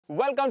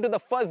welcome to the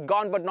first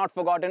Gone But Not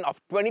Forgotten of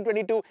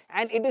 2022,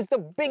 and it is the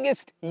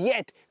biggest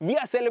yet. We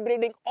are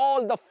celebrating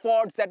all the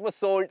Fords that were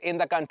sold in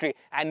the country.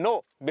 And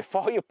no,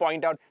 before you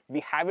point out, we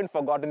haven't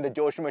forgotten the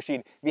Josh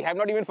machine. We have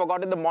not even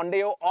forgotten the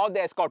Mondeo or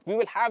the Escort. We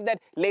will have that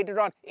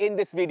later on in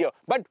this video.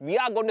 But we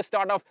are going to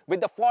start off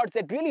with the Fords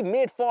that really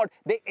made Ford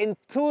the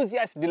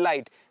enthusiast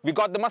delight. We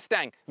got the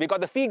Mustang, we got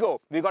the Figo,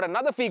 we got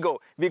another Figo,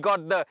 we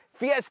got the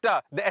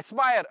Fiesta, the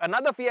Aspire,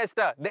 another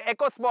Fiesta, the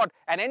EcoSport,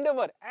 an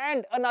Endeavour,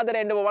 and another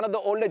Endeavour, one of the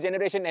older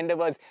generation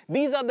Endeavours.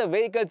 These are the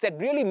vehicles that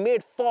really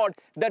made Ford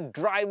the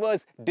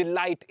driver's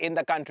delight in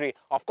the country.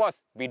 Of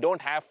course, we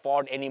don't have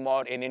Ford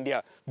anymore in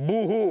India.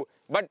 Boo-hoo!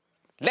 But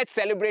let's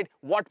celebrate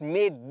what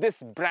made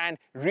this brand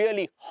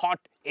really hot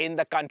in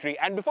the country.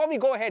 And before we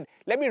go ahead,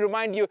 let me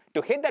remind you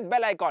to hit that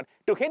bell icon,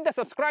 to hit the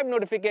subscribe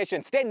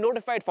notification, stay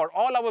notified for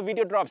all our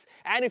video drops.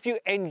 And if you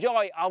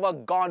enjoy our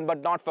Gone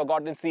But Not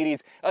Forgotten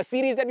series, a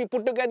series that we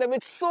put together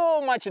with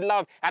so much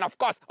love and of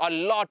course a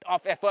lot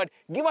of effort,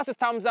 give us a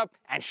thumbs up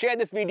and share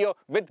this video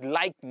with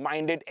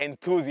like-minded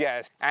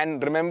enthusiasts.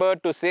 And remember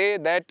to say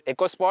that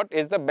EcoSport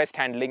is the best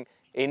handling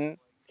in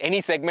any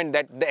segment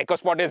that the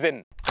EcoSport is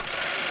in.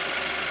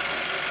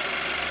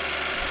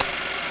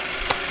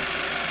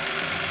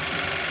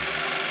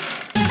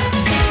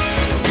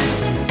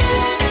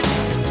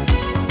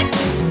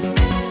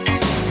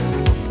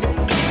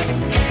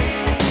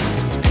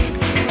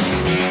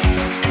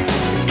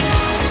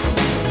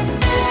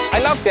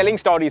 Telling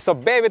stories, so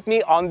bear with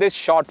me on this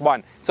short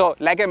one. So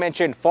like I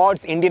mentioned,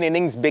 Ford's Indian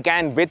innings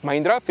began with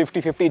Mahindra,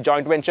 50-50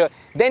 joint venture.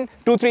 Then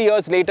 2-3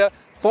 years later,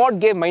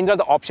 Ford gave Mahindra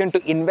the option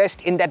to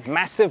invest in that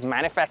massive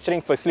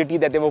manufacturing facility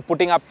that they were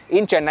putting up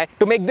in Chennai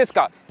to make this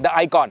car, the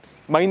Ikon.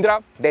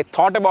 Mahindra, they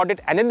thought about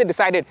it and then they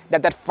decided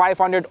that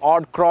 500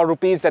 odd crore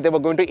rupees that they were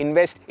going to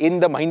invest in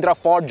the Mahindra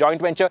Ford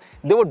joint venture,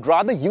 they would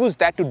rather use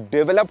that to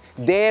develop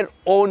their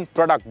own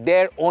product,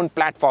 their own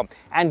platform.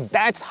 And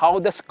that's how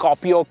the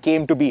Scorpio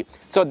came to be.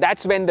 So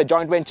that's when the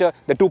joint venture,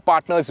 the two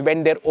partners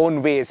went their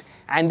own ways.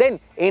 And then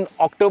in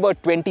October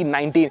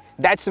 2019,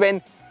 that's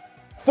when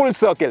full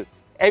circle,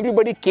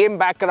 everybody came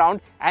back around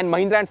and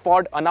Mahindra and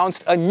Ford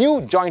announced a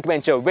new joint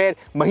venture where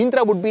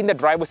Mahindra would be in the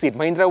driver's seat.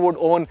 Mahindra would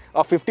own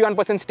a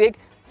 51% stake,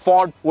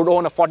 Ford would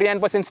own a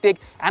 49% stake,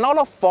 and all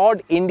of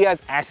Ford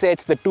India's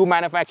assets, the two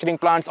manufacturing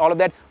plants, all of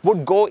that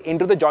would go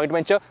into the joint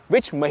venture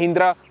which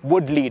Mahindra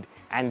would lead.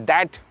 And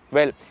that,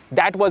 well,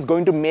 that was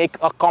going to make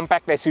a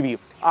compact SUV.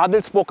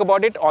 Adil spoke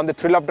about it on the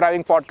Thrill of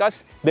Driving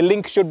podcast. The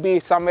link should be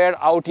somewhere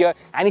out here.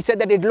 And he said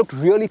that it looked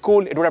really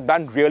cool. It would have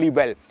done really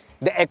well.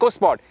 The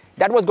EcoSport,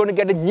 that was going to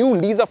get a new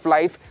lease of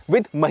life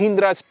with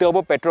Mahindra's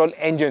turbo petrol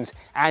engines.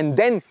 And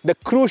then the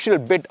crucial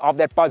bit of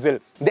that puzzle,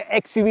 the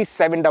XUV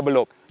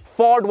 700.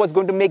 Ford was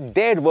going to make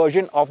their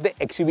version of the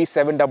XUV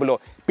 700.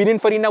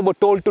 Pininfarina were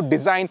told to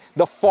design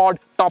the Ford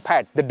top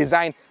hat,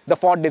 the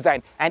Ford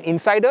design. And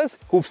insiders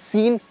who've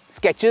seen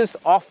sketches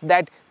of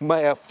that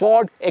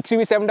Ford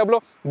XUV 700,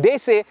 they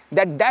say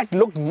that that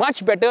looked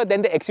much better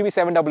than the XUV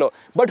 700.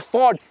 But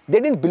Ford,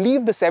 they didn't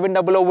believe the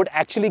 700 would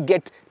actually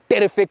get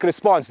terrific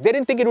response. They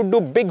didn't think it would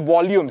do big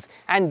volumes,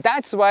 and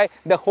that's why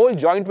the whole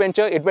joint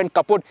venture, it went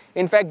kaput.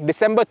 In fact,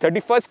 December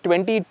 31st,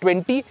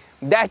 2020,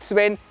 that's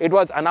when it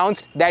was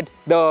announced that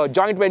the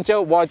joint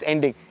venture was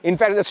ending. In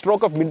fact, at the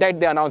stroke of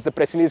midnight, they announced, the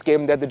press release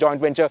came that the joint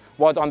venture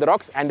was on the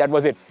rocks, and that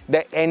was it,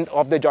 the end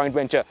of the joint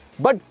venture.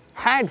 But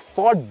had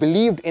Ford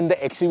believed in the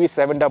XUV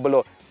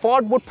 700,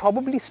 Ford would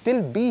probably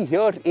still be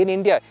here in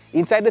India.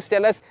 Insiders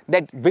tell us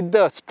that with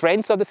the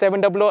strengths of the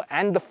 700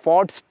 and the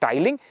Ford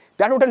styling,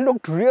 that would have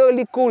looked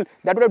really cool.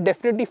 That would have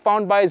definitely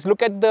found buyers.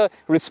 Look at the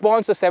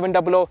response the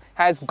 700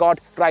 has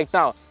got right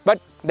now. But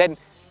then,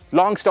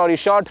 long story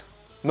short,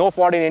 no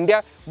Ford in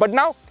India. But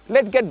now,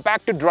 let's get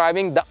back to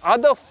driving the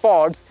other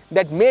Fords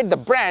that made the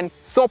brand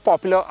so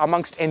popular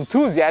amongst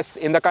enthusiasts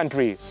in the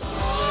country.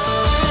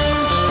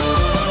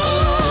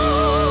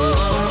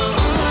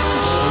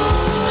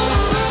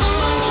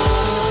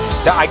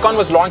 The Ikon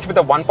was launched with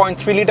a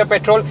 1.3 litre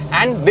petrol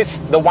and this,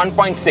 the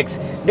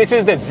 1.6. This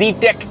is the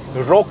Z-Tech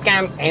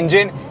Rocam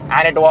engine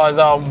and it was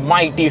a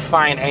mighty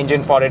fine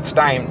engine for its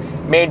time.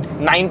 Made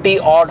 90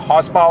 odd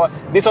horsepower.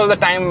 This was the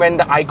time when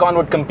the Ikon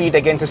would compete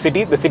against the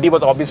City. The City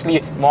was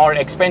obviously more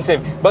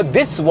expensive, but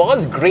this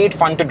was great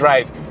fun to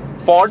drive.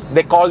 Ford,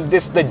 they called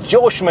this the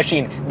Josh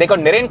machine. They got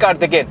Naren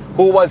Karthikeyan,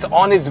 who was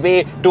on his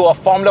way to a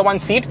Formula 1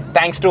 seat,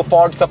 thanks to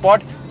Ford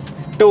support,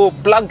 to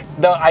plug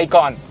the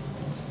Ikon.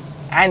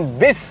 And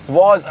this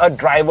was a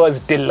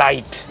driver's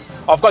delight.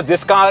 Of course,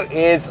 this car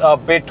is a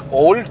bit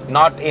old,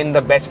 not in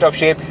the best of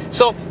shape.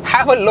 So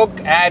have a look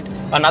at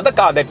another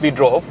car that we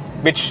drove,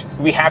 which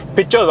we have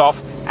pictures of,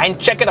 and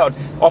check it out.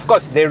 Of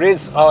course, there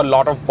is a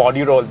lot of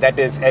body roll that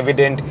is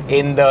evident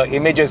in the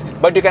images,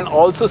 but you can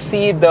also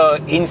see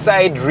the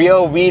inside rear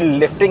wheel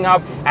lifting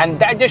up, and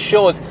that just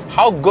shows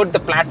how good the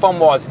platform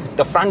was.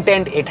 The front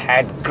end, it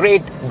had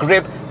great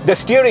grip. The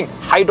steering,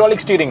 hydraulic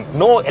steering,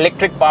 no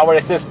electric power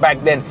assist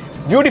back then.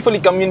 Beautifully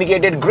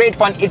communicated, great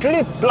fun. It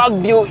really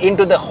plugged you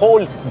into the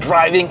whole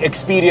driving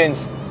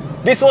experience.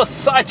 This was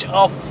such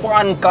a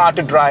fun car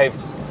to drive.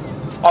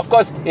 Of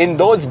course, in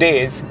those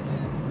days,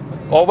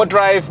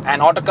 Overdrive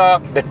and Autocar,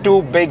 the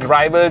two big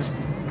rivals,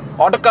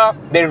 Autocar,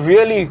 they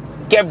really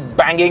kept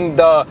banging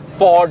the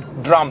Ford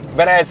drum,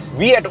 whereas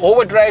we at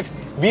Overdrive,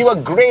 we were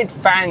great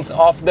fans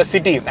of the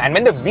City. And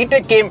when the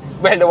VTEC came,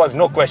 well, there was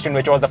no question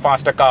which was the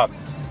faster car.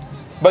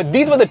 But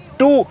these were the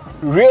two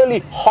really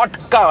hot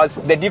cars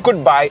that you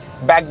could buy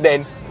back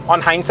then.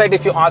 On hindsight,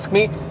 if you ask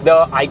me,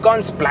 the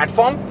Ikon's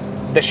platform,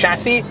 the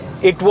chassis,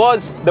 it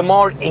was the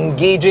more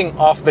engaging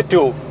of the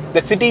two.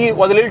 The City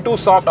was a little too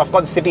soft. Of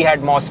course, the City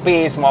had more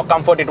space, more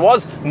comfort. It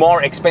was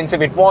more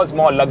expensive. It was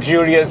more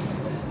luxurious.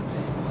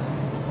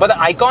 But the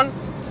Ikon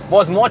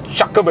was more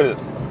chuckable.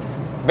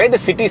 Where the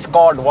City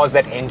scored was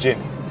that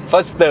engine.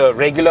 First, the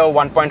regular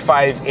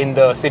 1.5 in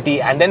the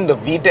City, and then the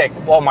VTEC.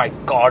 Oh my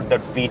God, the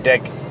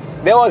VTEC.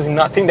 There was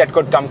nothing that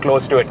could come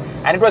close to it.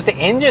 And it was the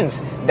engines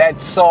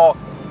that saw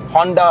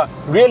Honda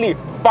really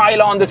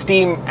pile on the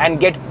steam and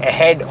get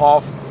ahead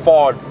of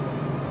Ford.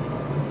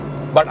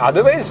 But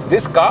otherwise,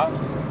 this car,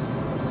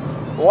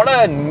 what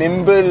a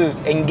nimble,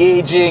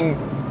 engaging,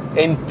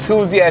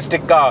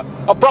 enthusiastic car.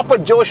 A proper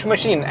Josh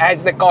machine,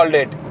 as they called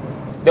it.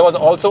 There was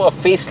also a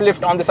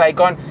facelift on this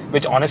Ikon,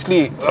 which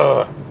honestly,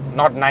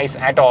 not nice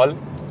at all.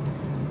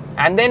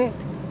 And then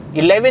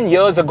 11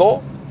 years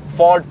ago,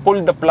 Ford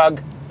pulled the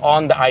plug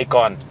on the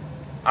Ikon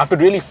after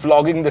really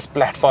flogging this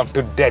platform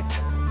to death.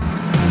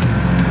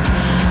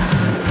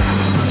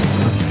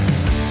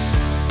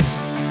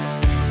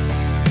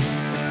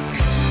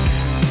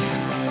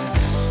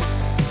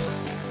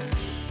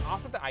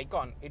 After the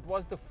Ikon, it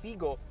was the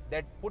Figo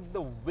that put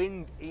the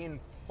wind in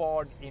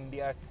Ford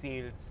India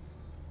sails.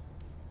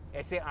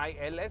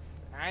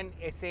 SAILS and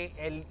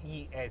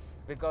SALES,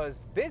 because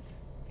this,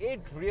 it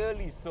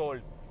really sold,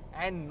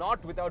 and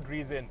not without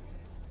reason.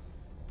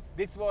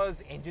 This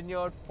was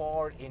engineered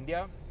for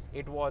India.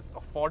 It was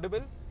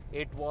affordable.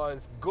 It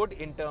was good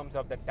in terms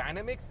of the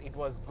dynamics. It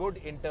was good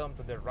in terms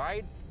of the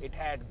ride. It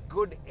had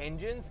good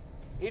engines.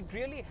 It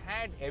really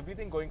had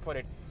everything going for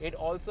it. It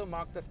also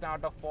marked the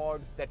start of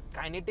Ford's that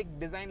kinetic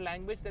design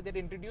language that they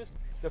introduced.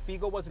 The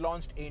Figo was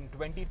launched in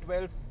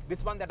 2012.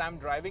 This one that I'm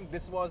driving,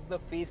 this was the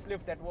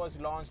facelift that was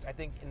launched, I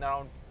think, in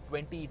around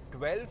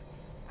 2012.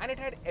 And it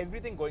had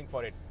everything going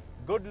for it.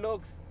 Good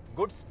looks,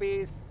 good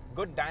space,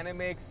 good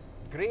dynamics,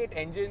 great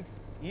engines.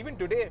 Even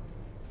today,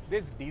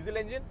 this diesel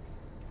engine,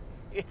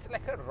 it's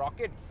like a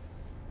rocket.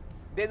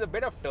 There's a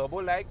bit of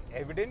turbo lag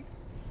evident,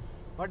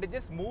 but it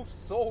just moves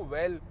so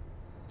well.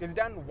 It's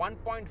done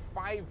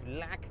 1.5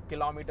 lakh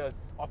kilometers.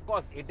 Of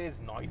course, it is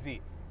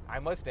noisy. I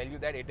must tell you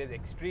that it is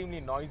extremely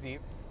noisy.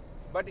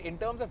 But in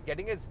terms of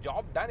getting its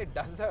job done, it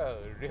does a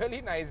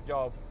really nice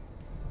job.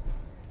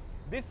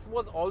 This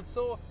was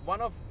also one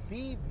of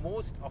the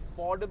most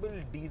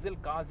affordable diesel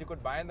cars you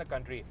could buy in the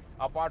country,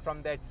 apart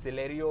from that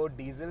Celerio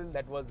diesel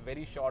that was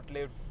very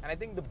short-lived, and I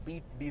think the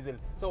Beat diesel.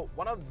 So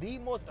one of the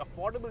most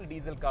affordable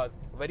diesel cars,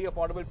 very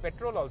affordable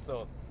petrol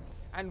also.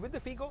 And with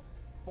the Figo,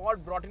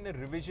 Ford brought in a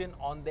revision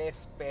on their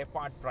spare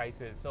part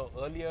prices. So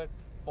earlier,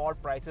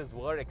 Ford prices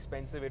were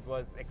expensive. It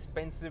was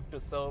expensive to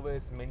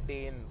service,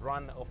 maintain,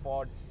 run a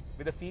Ford.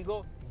 With the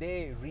Figo,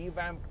 they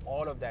revamped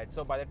all of that.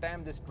 So by the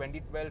time this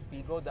 2012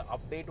 Figo, the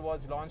update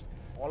was launched,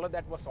 all of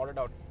that was sorted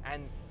out.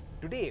 And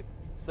today,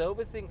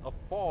 servicing a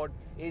Ford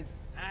is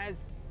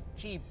as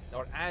cheap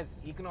or as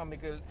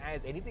economical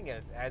as anything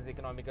else, as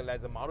economical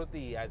as a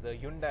Maruti, as a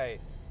Hyundai.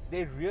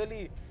 They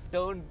really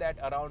turned that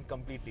around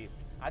completely.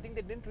 I think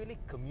they didn't really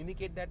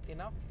communicate that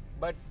enough,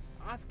 but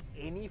ask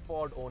any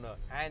Ford owner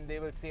and they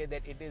will say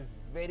that it is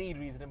very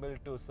reasonable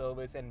to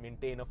service and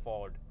maintain a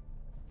Ford.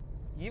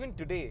 Even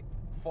today,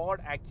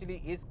 Ford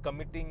actually is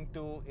committing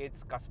to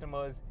its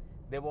customers.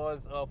 There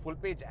was a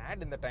full-page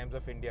ad in the Times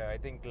of India, I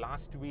think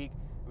last week,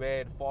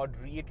 where Ford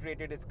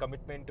reiterated its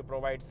commitment to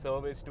provide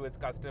service to its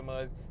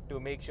customers, to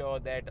make sure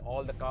that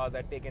all the cars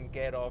are taken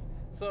care of.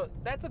 So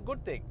that's a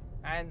good thing.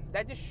 And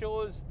that just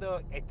shows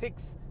the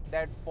ethics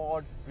that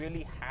Ford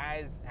really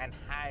has and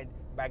had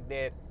back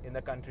there in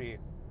the country.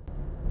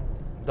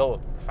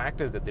 Though the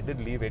fact is that they did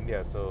leave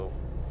India, so,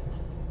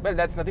 well,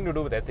 that's nothing to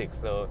do with ethics.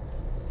 So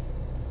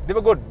they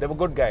were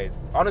good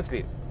guys.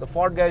 Honestly, the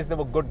Ford guys, they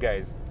were good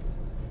guys.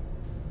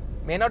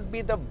 May not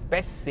be the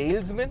best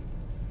salesmen,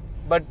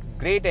 but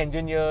great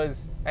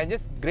engineers and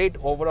just great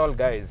overall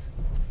guys.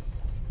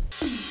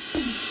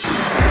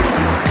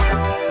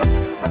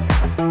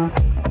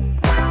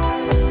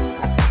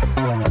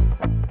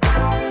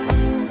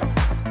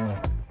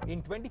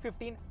 In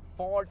 2015,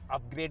 Ford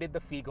upgraded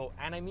the Figo,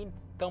 and I mean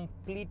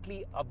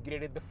completely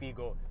upgraded the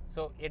Figo.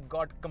 So it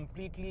got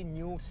completely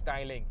new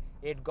styling.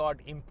 It got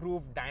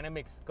improved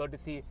dynamics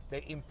courtesy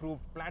the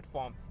improved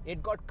platform.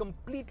 It got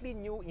completely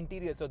new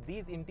interiors. So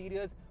these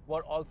interiors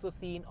were also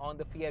seen on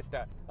the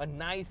Fiesta. A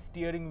nice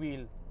steering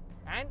wheel.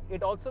 And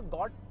it also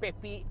got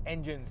peppy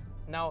engines.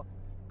 Now,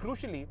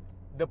 crucially,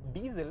 the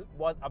diesel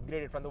was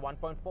upgraded from the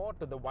 1.4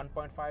 to the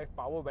 1.5.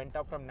 Power went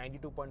up from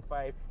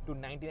 92.5 to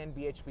 99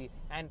 bhp,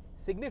 and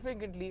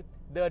significantly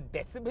the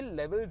decibel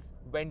levels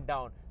went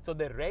down. So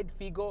the red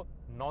Figo,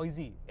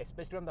 noisy,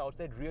 especially from the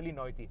outside, really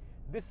noisy.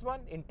 This one,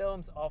 in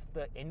terms of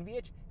the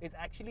NVH, is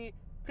actually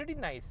pretty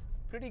nice,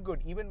 pretty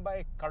good. Even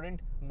by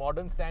current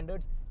modern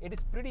standards, it is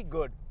pretty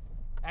good.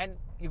 And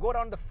you go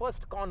around the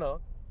first corner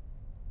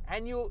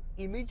and you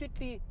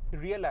immediately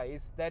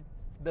realize that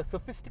the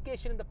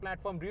sophistication in the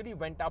platform really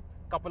went up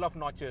a couple of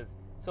notches.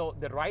 So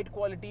the ride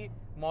quality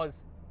was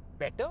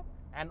better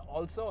and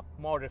also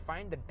more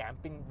refined. The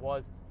damping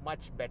was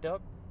much better.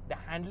 The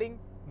handling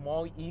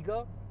more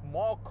eager,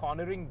 more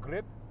cornering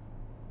grip,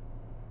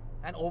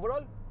 and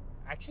overall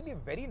actually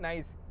very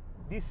nice.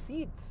 These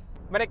seats,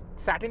 when I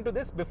sat into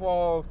this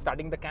before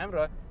starting the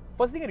camera,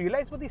 first thing I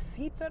realized was these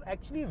seats are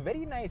actually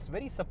very nice,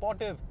 very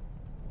supportive.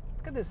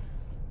 Look at this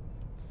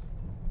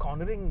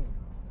cornering.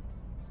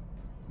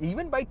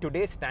 Even by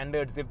today's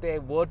standards, if they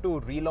were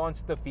to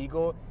relaunch the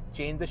Figo,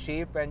 change the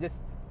shape and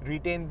just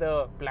retain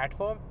the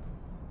platform,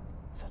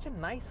 such a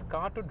nice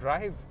car to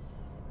drive.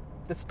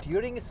 The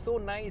steering is so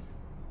nice.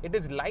 It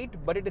is light,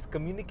 but it is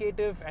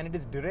communicative and it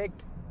is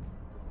direct.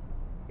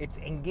 It's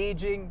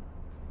engaging.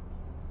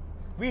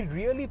 We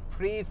really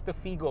praised the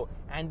Figo,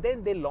 and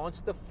then they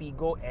launched the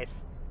Figo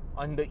S.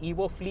 On the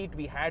Evo fleet,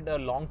 we had a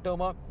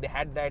long-termer. They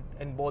had that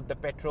in both the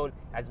petrol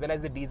as well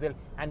as the diesel,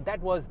 and that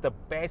was the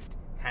best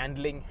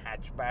handling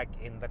hatchback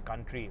in the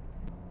country.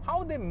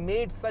 How they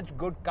made such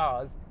good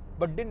cars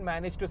but didn't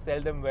manage to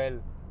sell them well.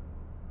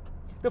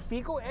 The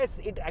Figo S,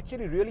 it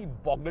actually really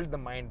boggled the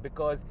mind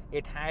because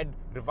it had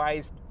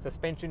revised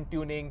suspension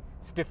tuning,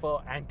 stiffer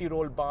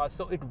anti-roll bars,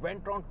 so it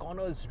went around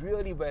corners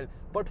really well.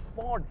 But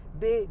Ford,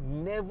 they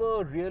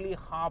never really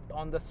harped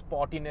on the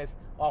sportiness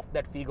of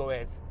that Figo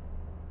S.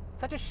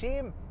 Such a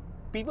shame.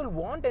 People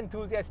want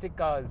enthusiastic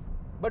cars,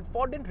 but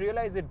Ford didn't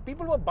realize it.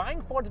 People were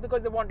buying Fords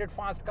because they wanted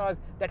fast cars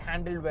that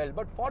handled well,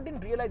 but Ford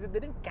didn't realize it.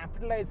 They didn't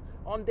capitalize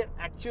on their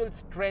actual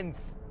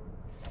strengths.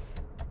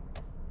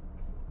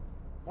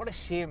 What a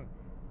shame.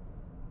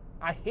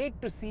 I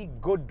hate to see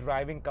good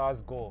driving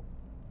cars go.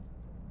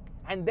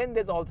 And then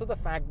there's also the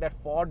fact that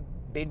Ford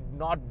did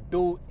not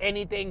do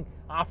anything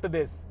after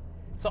this.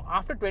 So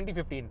after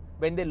 2015,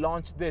 when they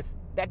launched this,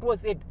 that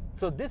was it.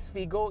 So this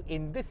Figo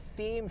in this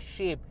same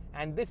shape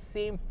and this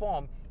same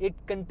form, it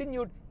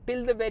continued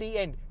till the very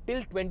end,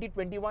 till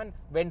 2021,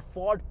 when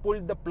Ford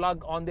pulled the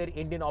plug on their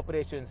Indian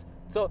operations.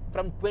 So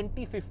from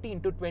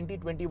 2015 to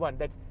 2021,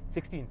 that's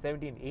 16,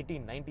 17,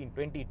 18, 19,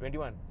 20,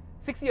 21.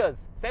 6 years,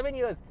 7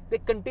 years, they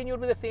continued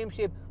with the same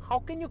shape. How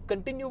can you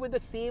continue with the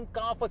same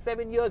car for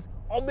 7 years?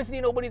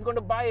 Obviously, nobody's going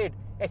to buy it,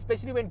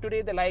 especially when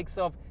today the likes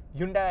of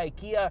Hyundai,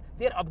 Kia,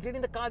 they're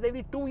upgrading the cars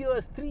every 2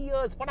 years, 3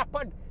 years.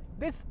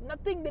 This,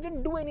 nothing, they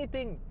didn't do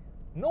anything.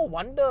 No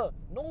wonder,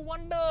 no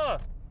wonder.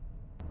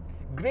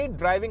 Great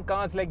driving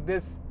cars like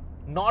this,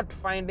 not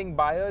finding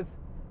buyers,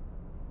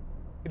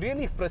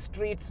 really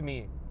frustrates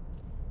me.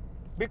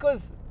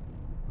 Because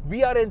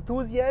we are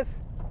enthusiasts,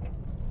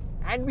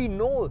 and we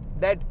know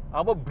that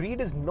our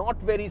breed is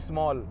not very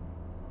small.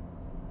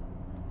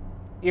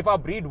 If our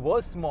breed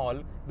was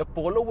small, the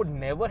Polo would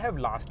never have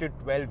lasted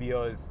 12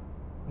 years.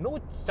 No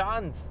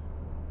chance.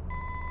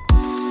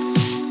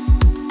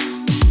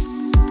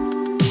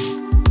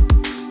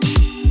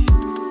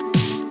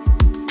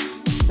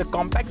 The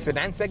compact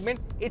sedan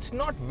segment, it's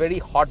not very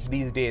hot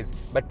these days.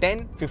 But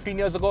 10, 15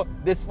 years ago,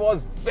 this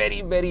was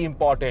very, very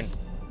important.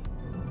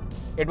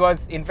 It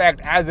was, in fact,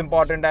 as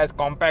important as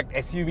compact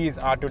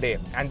SUVs are today.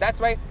 And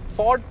that's why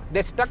Ford,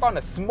 they stuck on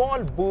a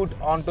small boot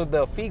onto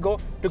the Figo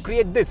to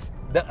create this,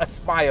 the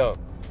Aspire.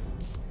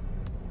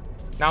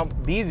 Now,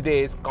 these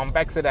days,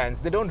 compact sedans,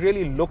 they don't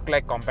really look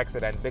like compact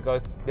sedans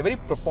because they're very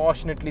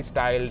proportionately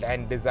styled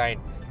and designed.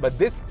 But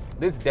this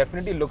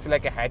definitely looks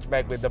like a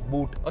hatchback with a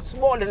boot, a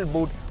small little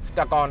boot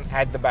stuck on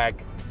at the back.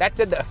 That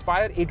said, the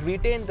Aspire, it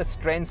retained the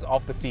strengths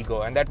of the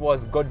Figo, and that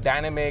was good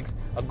dynamics,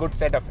 a good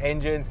set of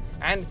engines,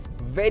 and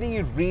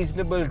very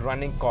reasonable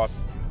running costs.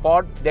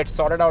 Ford, they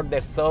sorted out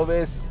their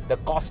service, the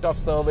cost of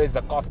service,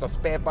 the cost of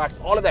spare parts,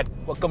 all of that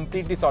were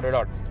completely sorted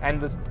out.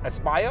 And the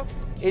Aspire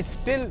is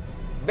still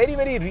very,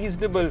 very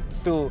reasonable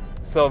to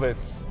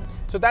service.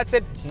 So that's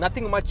it,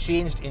 nothing much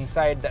changed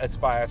inside the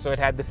Aspire. So it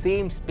had the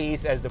same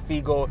space as the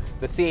Figo,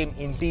 the same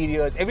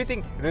interiors,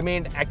 everything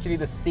remained actually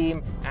the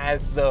same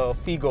as the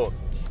Figo.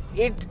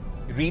 It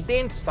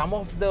retained some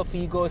of the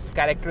Figo's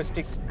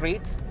characteristic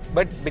traits,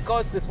 but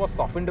because this was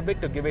softened a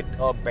bit to give it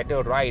a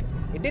better ride,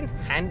 it didn't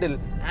handle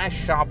as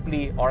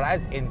sharply or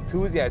as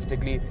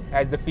enthusiastically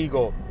as the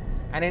Figo.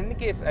 And in any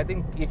case, I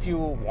think if you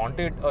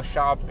wanted a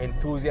sharp,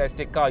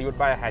 enthusiastic car, you would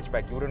buy a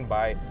hatchback, you wouldn't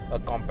buy a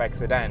compact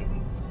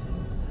sedan.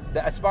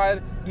 The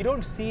Aspire, you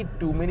don't see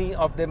too many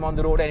of them on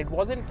the road, and it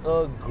wasn't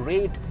a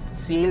great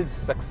sales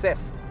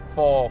success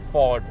for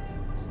Ford.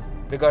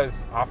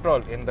 Because after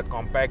all, in the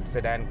compact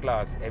sedan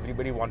class,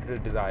 everybody wanted a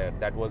Desire.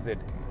 That was it.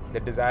 The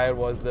Desire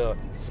was the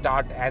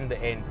start and the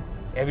end.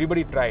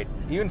 Everybody tried.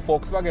 Even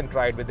Volkswagen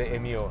tried with the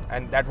MEO,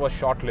 and that was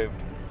short-lived.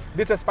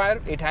 This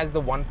Aspire, it has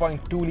the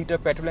 1.2-litre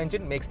petrol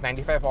engine, makes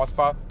 95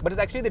 horsepower, but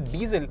it's actually the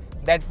diesel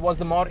that was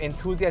the more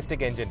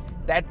enthusiastic engine.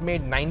 That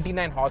made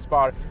 99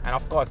 horsepower, and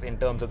of course, in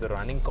terms of the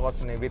running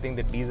costs and everything,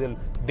 the diesel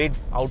did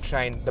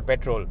outshine the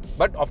petrol.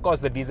 But of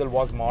course, the diesel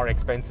was more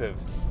expensive.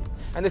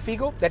 And the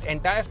Figo, that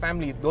entire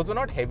family, those were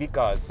not heavy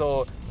cars.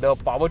 So the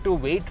power to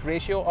weight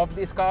ratio of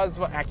these cars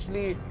were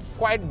actually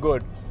quite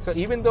good. So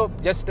even though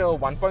just a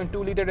 1.2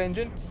 liter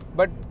engine,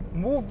 but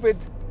moved with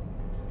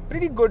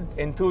pretty good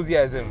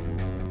enthusiasm.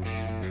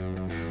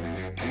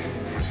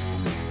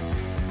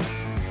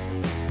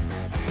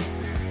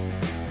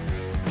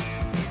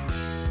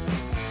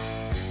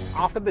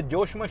 After the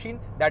Josh machine,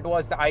 that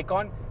was the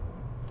Ikon,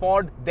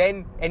 Ford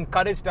then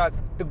encouraged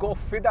us to go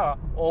fida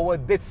over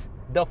this,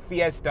 the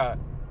Fiesta.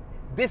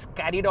 This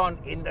carried on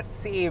in the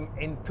same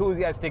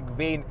enthusiastic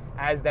vein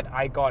as that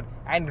Ikon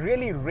and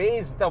really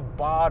raised the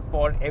bar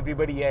for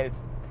everybody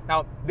else.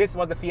 Now, this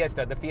was the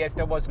Fiesta. The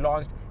Fiesta was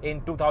launched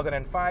in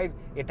 2005.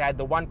 It had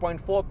the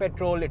 1.4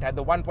 petrol, it had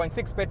the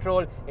 1.6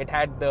 petrol, it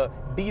had the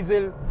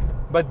diesel.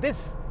 But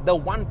this, the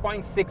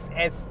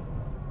 1.6S,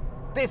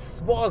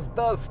 this was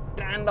the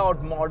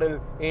standout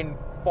model in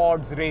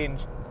Ford's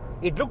range.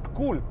 It looked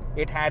cool.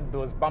 It had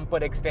those bumper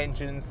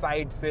extensions,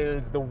 side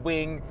sills, the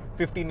wing,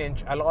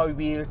 15-inch alloy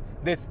wheels,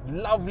 this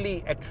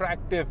lovely,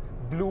 attractive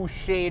blue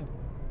shade.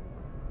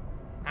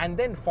 And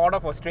then Ford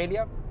of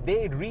Australia,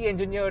 they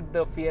re-engineered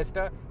the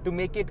Fiesta to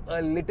make it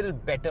a little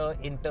better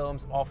in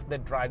terms of the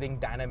driving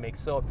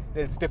dynamics. So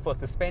they'll stiffer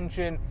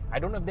suspension. I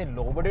don't know if they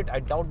lowered it. I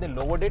doubt they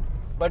lowered it.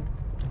 But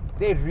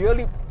they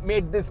really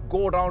made this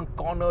go around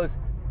corners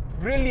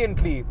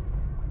brilliantly.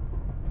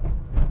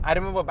 I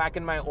remember back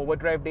in my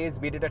overdrive days,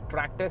 we did a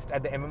track test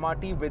at the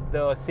MMRT with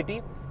the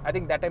City. I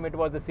think that time it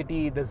was the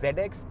City, the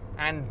ZX,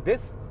 and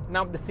this.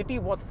 Now the City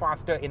was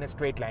faster in a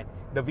straight line.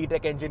 The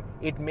VTEC engine,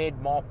 it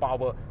made more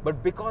power.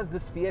 But because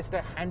this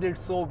Fiesta handled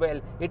so well,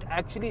 it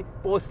actually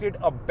posted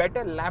a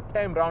better lap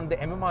time around the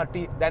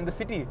MMRT than the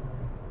City.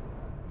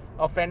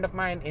 A friend of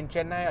mine in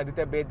Chennai,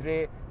 Aditya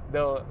Bedre,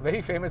 the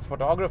very famous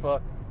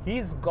photographer,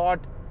 he's got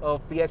a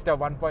Fiesta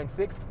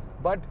 1.6,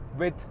 but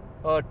with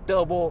a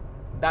turbo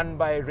done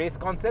by Race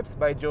Concepts,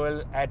 by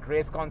Joel at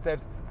Race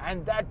Concepts,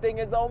 and that thing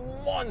is a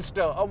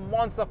monster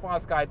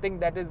fast car. I think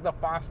that is the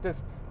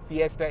fastest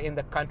Fiesta in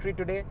the country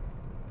today.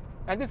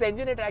 And this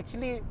engine, it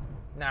actually,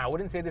 I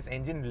wouldn't say this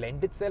engine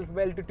lent itself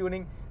well to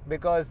tuning,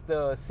 because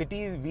the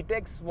City's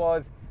VTEX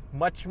was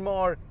much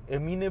more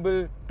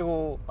amenable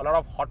to a lot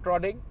of hot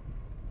rodding.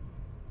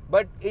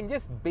 But in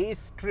just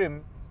base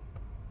trim,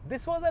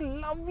 this was a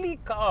lovely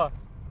car.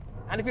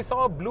 And if you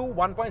saw a blue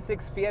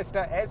 1.6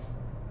 Fiesta S,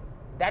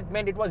 that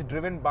meant it was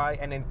driven by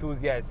an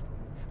enthusiast.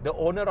 The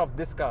owner of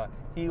this car,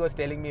 he was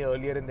telling me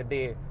earlier in the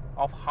day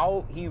of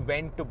how he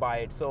went to buy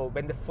it. So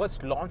when they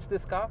first launched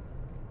this car,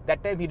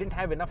 that time he didn't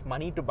have enough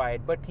money to buy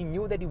it, but he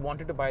knew that he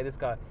wanted to buy this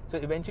car. So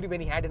eventually when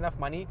he had enough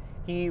money,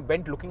 he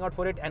went looking out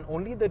for it, and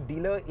only the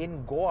dealer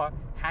in Goa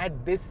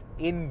had this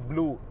in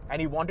blue, and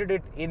he wanted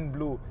it in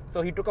blue.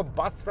 So he took a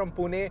bus from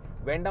Pune,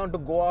 went down to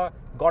Goa,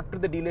 got to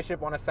the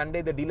dealership on a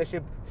Sunday. The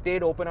dealership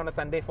stayed open on a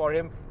Sunday for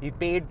him. He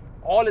paid,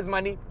 all his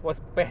money was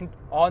spent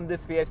on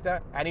this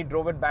Fiesta, and he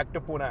drove it back to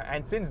Pune.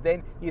 And since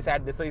then, he's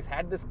had this. So he's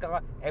had this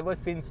car ever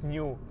since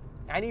new,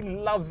 and he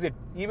loves it.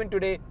 Even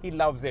today, he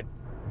loves it.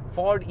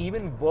 Ford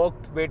even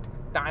worked with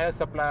tire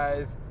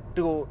suppliers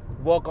to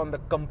work on the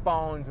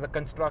compounds, the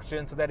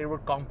construction, so that it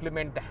would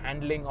complement the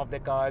handling of their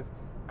cars.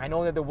 I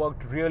know that they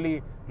worked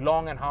really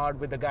long and hard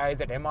with the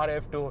guys at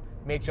MRF to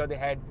make sure they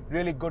had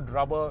really good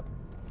rubber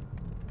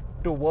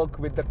to work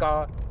with the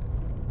car.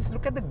 Just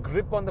look at the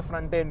grip on the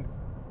front end.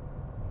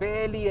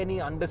 Barely any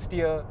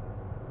understeer.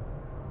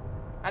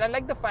 And I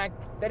like the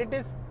fact that it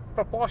is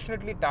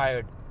proportionately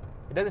tired.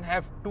 It doesn't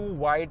have too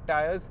wide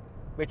tires,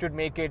 which would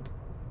make it,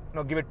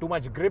 give it too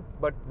much grip,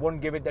 but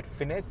won't give it that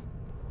finesse.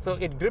 So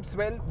it grips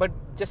well, but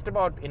just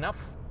about enough.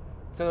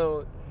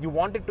 So you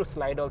want it to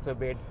slide also a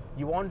bit.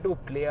 You want to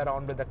play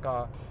around with the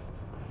car.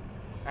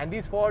 And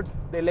these Fords,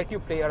 they let you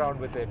play around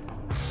with it.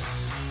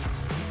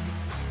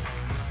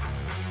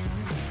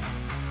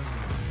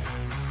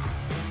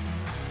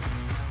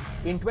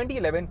 In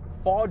 2011,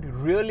 Ford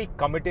really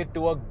committed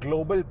to a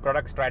global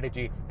product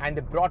strategy, and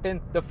they brought in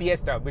the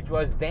Fiesta, which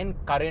was then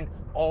current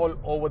all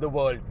over the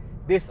world.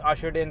 This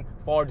ushered in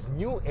Ford's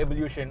new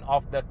evolution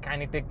of the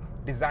kinetic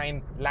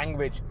design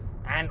language,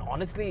 and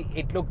honestly,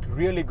 it looked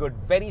really good.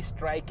 Very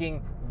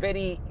striking,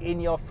 very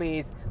in your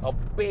face, a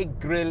big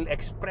grille,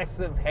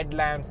 expressive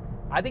headlamps.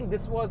 I think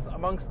this was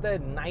amongst the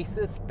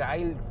nicest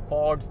styled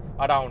Fords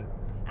around,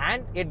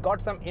 and it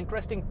got some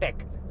interesting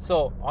tech.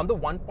 So on the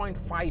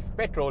 1.5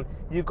 petrol,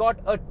 you got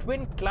a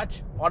twin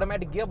clutch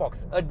automatic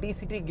gearbox, a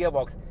DCT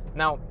gearbox.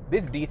 Now,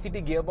 this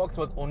DCT gearbox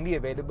was only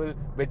available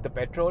with the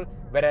petrol,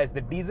 whereas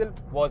the diesel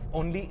was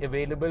only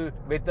available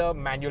with a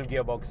manual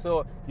gearbox.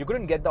 So you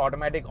couldn't get the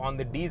automatic on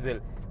the diesel.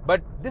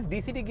 But this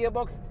DCT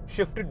gearbox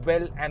shifted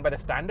well, and by the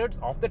standards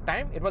of the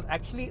time, it was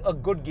actually a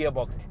good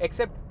gearbox,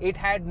 except it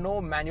had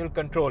no manual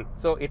control.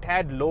 So it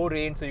had low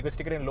range, so you could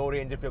stick it in low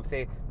range if you're,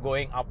 say,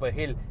 going up a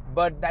hill.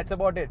 But that's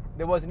about it.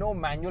 There was no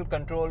manual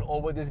control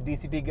over this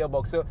DCT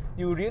gearbox. So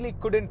you really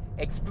couldn't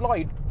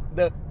exploit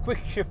the quick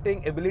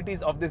shifting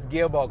abilities of this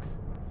gearbox.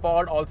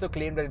 Ford also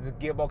claimed that its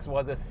gearbox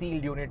was a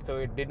sealed unit, so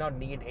it did not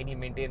need any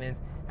maintenance.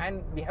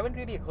 And we haven't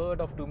really heard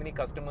of too many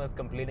customers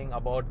complaining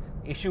about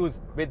issues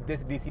with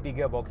this DCT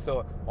gearbox.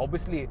 So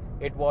obviously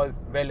it was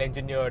well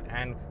engineered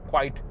and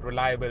quite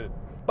reliable.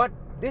 But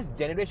this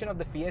generation of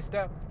the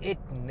Fiesta, it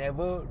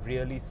never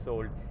really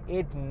sold.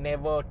 It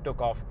never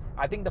took off.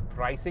 I think the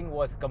pricing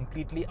was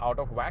completely out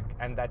of whack,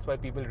 and that's why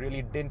people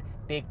really didn't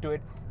take to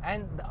it.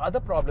 And the other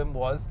problem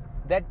was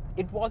that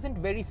it wasn't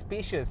very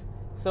spacious.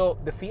 So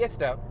the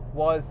Fiesta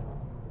was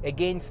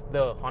against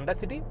the Honda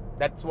City.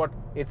 That's what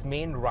its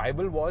main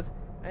rival was.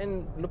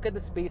 And look at the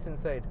space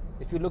inside.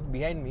 If you look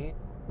behind me,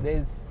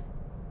 there's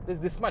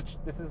this much.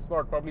 This is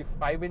what, probably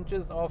 5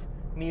 inches of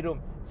knee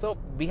room. So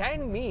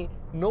behind me,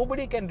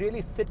 nobody can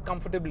really sit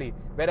comfortably,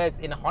 whereas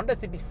in a Honda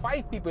City,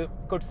 5 people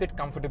could sit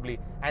comfortably,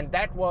 and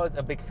that was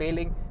a big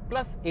failing.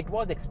 Plus, it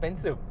was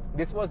expensive.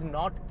 This was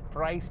not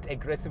priced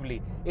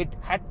aggressively. It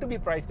had to be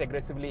priced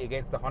aggressively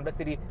against the Honda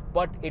City,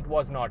 but it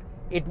was not.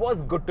 It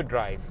was good to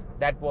drive.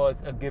 That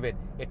was a given.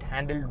 It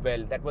handled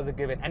well. That was a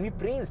given. And we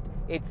praised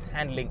its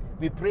handling.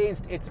 We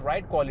praised its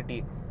ride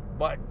quality.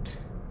 But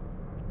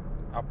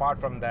apart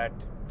from that,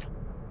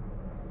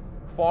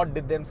 Ford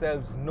did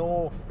themselves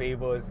no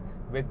favors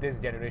with this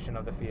generation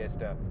of the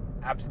Fiesta.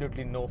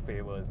 Absolutely no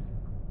favors.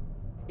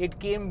 It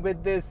came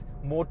with this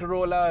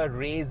Motorola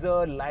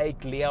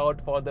Razr-like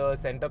layout for the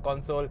center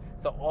console.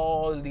 So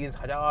all these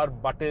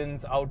 1000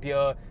 buttons out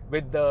here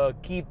with the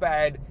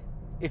keypad.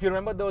 If you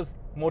remember those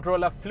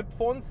Motorola flip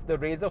phones, the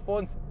Razr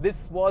phones,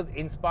 this was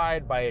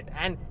inspired by it.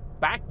 And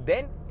back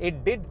then,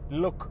 it did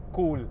look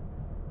cool.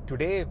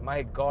 Today,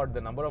 my God,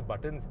 the number of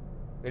buttons,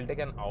 will take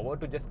an hour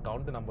to just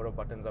count the number of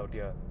buttons out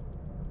here.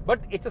 But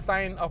it's a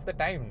sign of the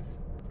times.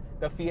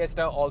 The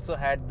Fiesta also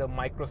had the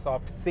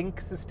Microsoft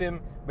Sync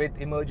system with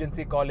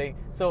emergency calling.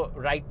 So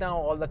right now,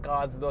 all the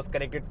cars, those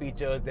connected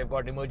features, they've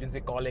got emergency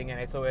calling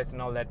and SOS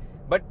and all that.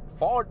 But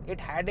Ford, it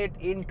had it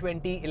in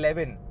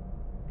 2011.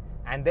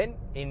 And then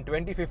in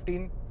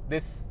 2015,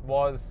 this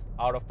was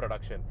out of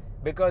production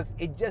because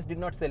it just did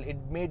not sell. It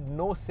made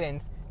no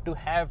sense to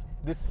have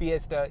this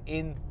Fiesta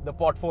in the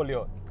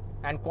portfolio.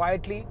 And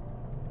quietly,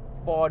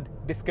 Ford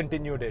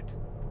discontinued it.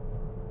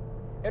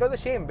 It was a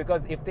shame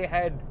because if they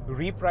had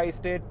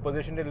repriced it,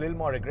 positioned it a little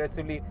more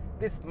aggressively,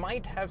 this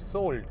might have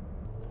sold.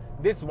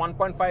 This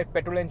 1.5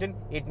 petrol engine,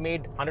 it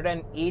made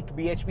 108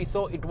 bhp,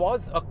 so it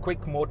was a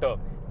quick motor.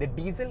 The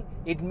diesel,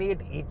 it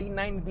made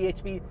 89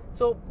 bhp,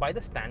 so by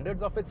the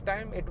standards of its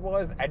time, it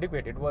was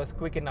adequate, it was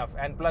quick enough.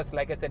 And plus,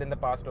 like I said in the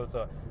past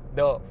also,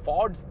 the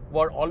Fords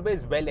were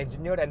always well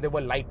engineered and they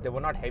were light, they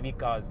were not heavy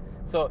cars.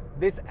 So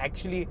this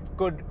actually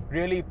could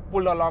really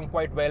pull along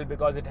quite well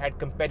because it had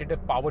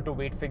competitive power to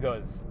weight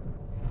figures.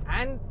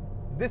 And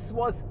this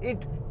was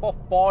it for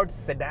Ford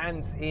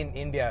sedans in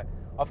India.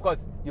 Of course,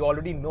 you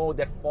already know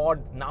that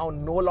Ford now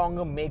no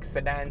longer makes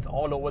sedans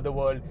all over the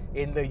world.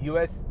 In the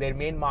US, their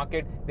main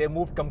market, they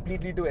moved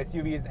completely to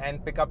SUVs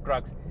and pickup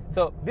trucks.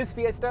 So this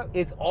Fiesta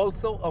is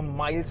also a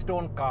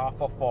milestone car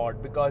for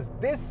Ford because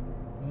this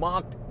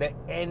marked the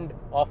end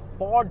of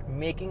Ford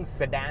making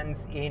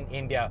sedans in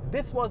India.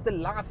 This was the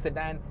last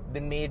sedan they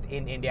made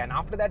in India, and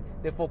after that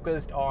they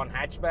focused on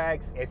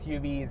hatchbacks,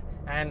 SUVs,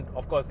 and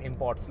of course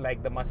imports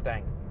like the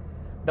Mustang.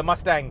 The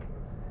Mustang,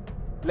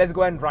 let's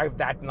go and drive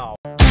that now.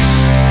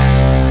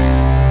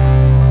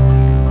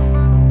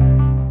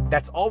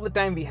 That's all the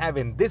time we have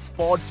in this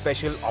Ford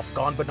special of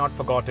Gone But Not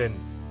Forgotten.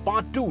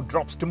 Part 2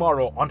 drops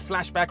tomorrow on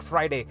Flashback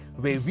Friday,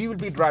 where we will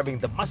be driving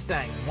the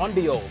Mustang,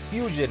 Mondeo,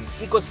 Fusion,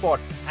 EcoSport,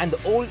 and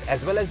the old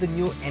as well as the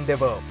new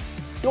Endeavour.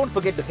 Don't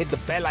forget to hit the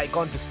bell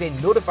icon to stay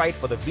notified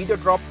for the video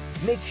drop.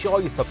 Make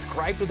sure you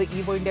subscribe to the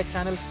Evo India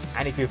channel,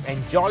 and if you've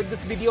enjoyed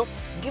this video,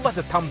 give us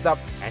a thumbs up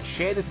and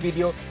share this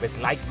video with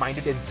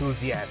like-minded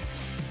enthusiasts.